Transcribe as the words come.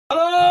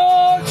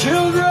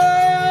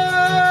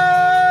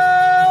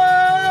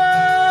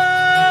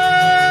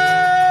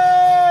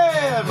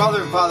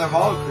Father of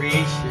all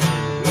creation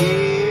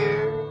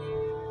here.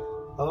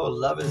 Oh,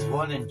 love is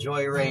one and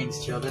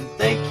Joyrains, children.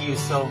 Thank you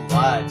so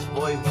much.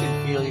 Boy, we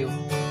can feel you.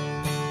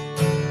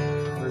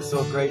 We're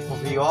so grateful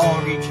for you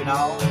all reaching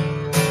out.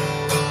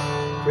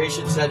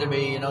 Creation said to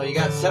me, you know, you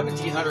got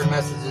 1,700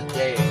 messages a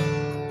day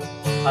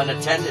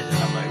unattended. And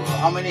I'm like, well,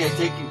 how many are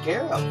taken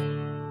care of?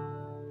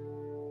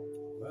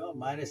 Well,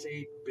 minus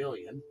 8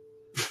 billion.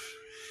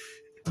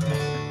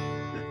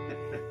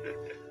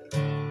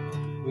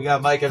 We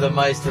got Micah the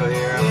Maestro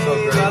here. I'm so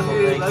grateful.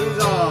 Thank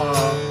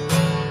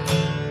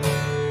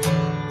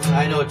you.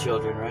 I know,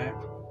 children, right?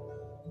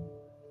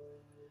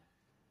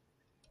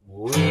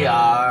 We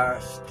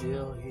are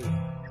still here.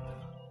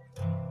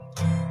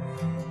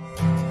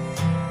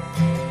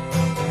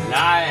 And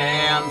I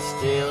am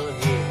still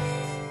here.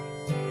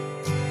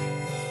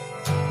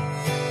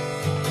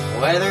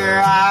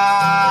 Whether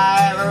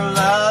I ever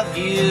loved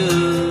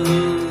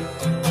you,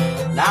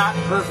 not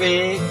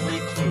perfectly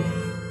clear.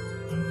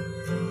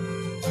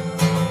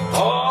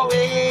 Oh,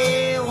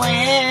 we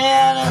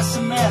went a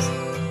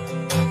semester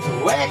to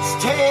West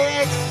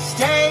Texas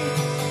State.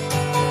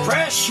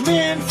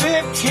 Freshman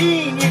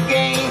 15, you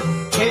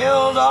gained,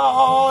 killed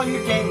all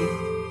your days.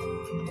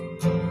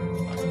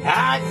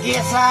 I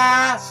guess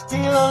I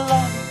still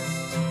love you.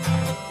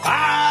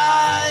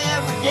 I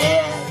ever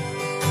did.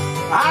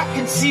 I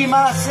can see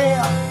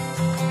myself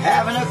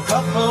having a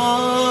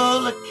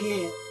couple of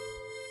kids,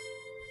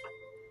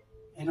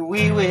 and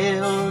we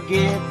will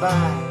get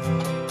by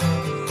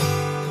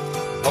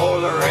for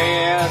the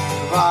rest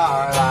of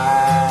our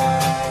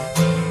lives.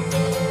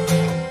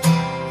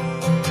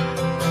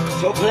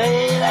 So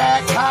play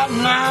that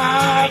Cotton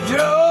Eye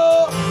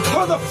Joe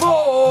for the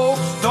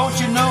folks, don't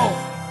you know?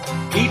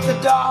 Keep the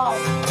dog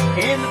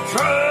in the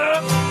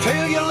truck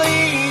till you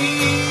leave.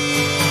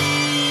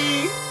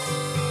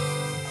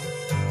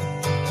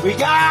 We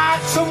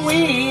got some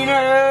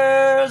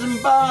wieners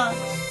and buns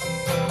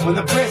when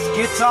the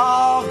brisket's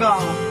all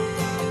gone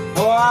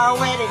for our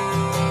wedding.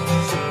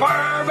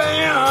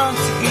 Suburban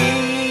ski.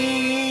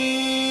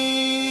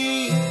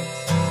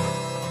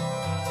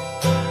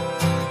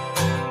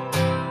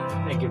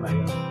 Thank you,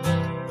 Megan.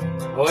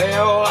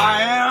 Well,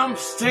 I am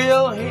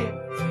still here.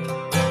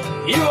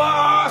 You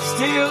are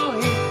still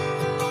here.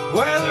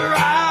 Whether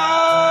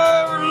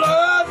I ever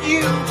loved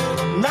you,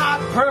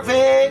 not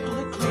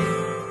perfectly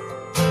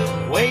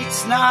clear.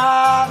 Weight's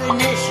not an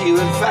issue.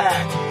 In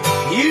fact,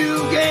 you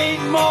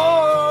gained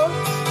more.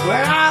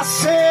 When I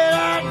said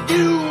I'd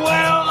do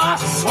well, I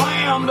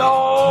slammed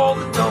all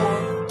the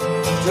doors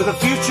to the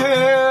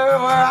future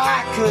where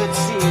I could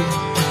see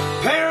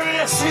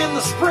Paris in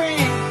the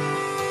spring.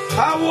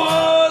 I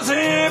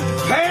wasn't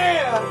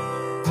prepared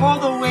for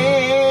the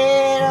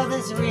weight of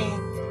this ring.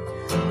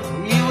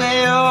 You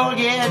will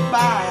get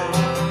by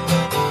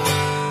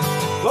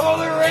for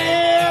the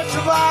rest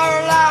of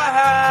our lives.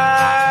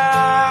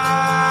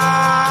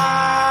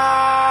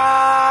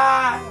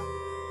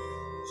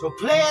 So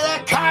play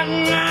that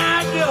Cotton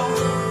Eye Joe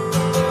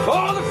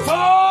for the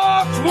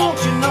folks, won't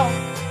you know?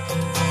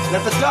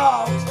 Let the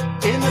dogs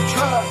in the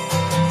truck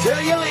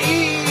till you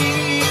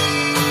leave.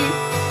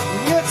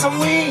 Get some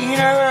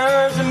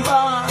wieners and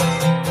buns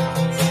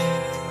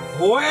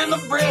when the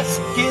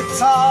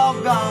brisket's all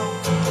gone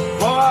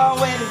for our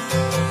wedding,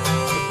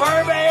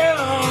 suburban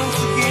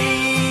ski.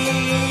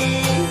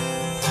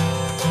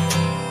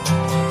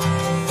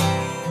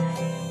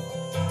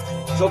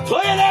 So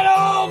play that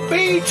old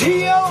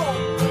BTO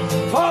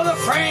for the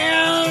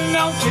friend,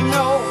 don't you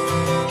know?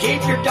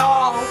 Keep your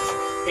dogs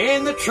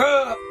in the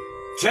truck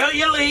till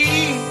you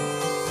leave.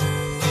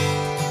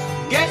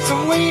 Get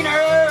some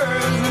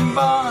wieners and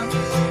buns,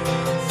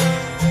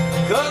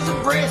 'cause the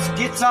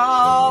brisket's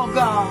all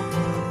gone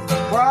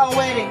for our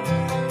wedding,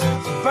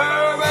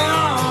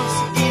 suburban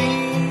ski.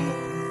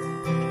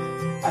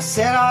 I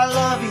said I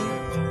love you,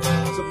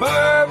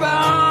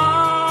 suburban.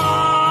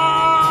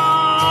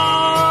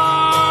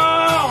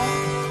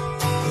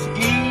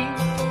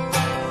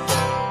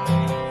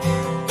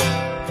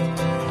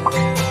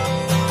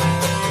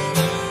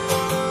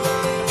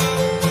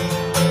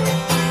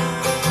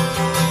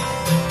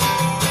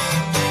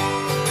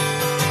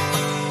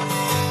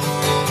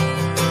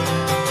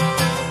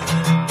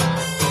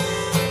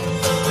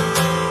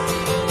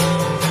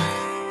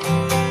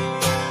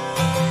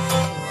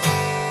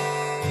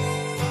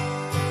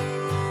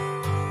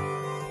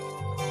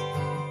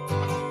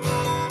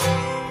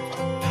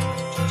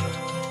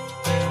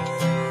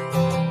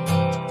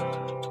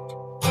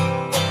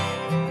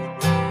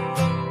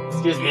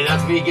 Excuse me,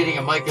 that's me getting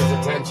a Micah's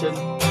attention.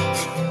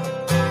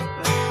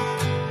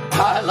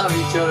 I love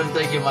you, children.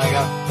 Thank you,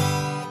 Micah.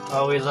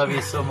 Oh, we love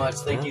you so much.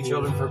 Thank you,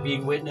 children, for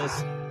being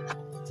witness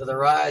to the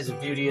rise of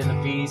Beauty and the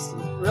Beast.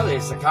 And really,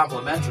 it's a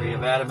complimentary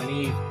of Adam and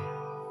Eve.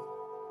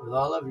 We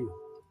all love you.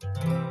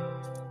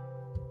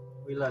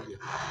 We love you.